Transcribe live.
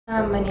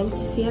My name is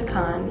Tasfia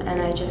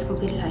and I just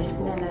completed high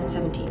school and I'm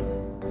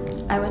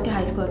 17. I went to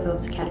high school at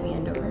Phillips Academy,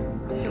 Andover.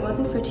 If it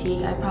wasn't for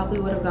TEAK, I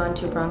probably would have gone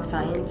to Bronx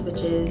Science,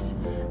 which is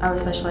a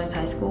specialized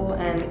high school,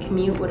 and the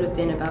commute would have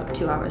been about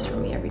 2 hours for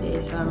me every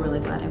day, so I'm really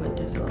glad I went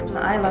to Phillips.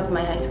 I loved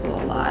my high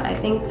school a lot. I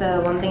think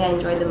the one thing I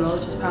enjoyed the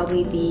most was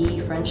probably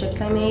the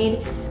friendships I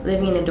made.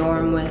 Living in a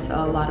dorm with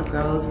a lot of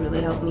girls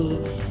really helped me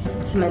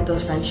cement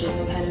those friendships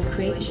and kind of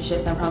create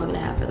relationships I'm probably going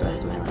to have for the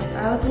rest of my life.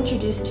 I was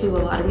introduced to a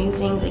lot of new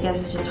things, I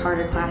guess just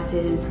harder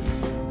classes.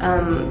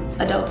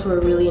 Adults were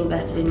really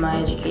invested in my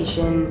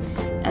education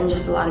and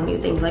just a lot of new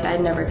things. Like,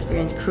 I'd never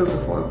experienced crew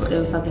before, but it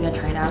was something I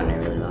tried out and I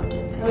really loved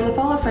it. So in the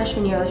fall of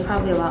freshman year, I was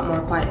probably a lot more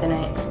quiet than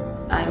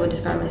I would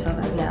describe myself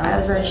as now. I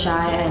was very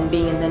shy, and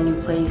being in a new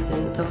place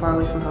and so far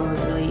away from home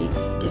was really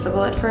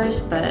difficult at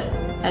first, but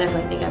I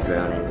definitely think I've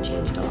grown and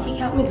changed a lot. TEAK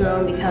helped me grow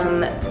and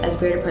become as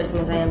great a person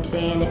as I am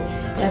today, and it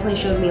definitely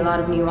showed me a lot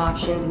of new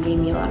options and gave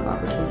me a lot of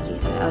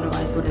opportunities I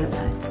otherwise wouldn't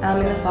have had.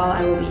 In the fall,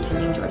 I will be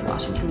attending George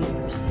Washington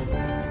University.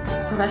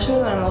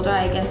 Professionally, when I'm older,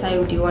 I guess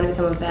I do want to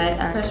become a vet.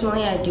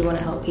 Personally, I do want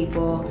to help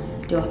people.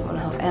 I do also want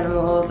to help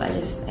animals. I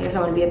guess I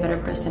want to be a better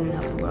person and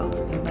help the world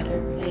become better.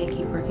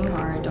 Keep working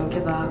hard, don't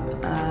give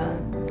up,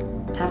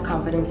 have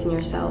confidence in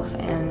yourself,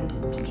 and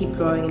just keep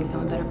growing and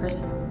become a better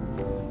person.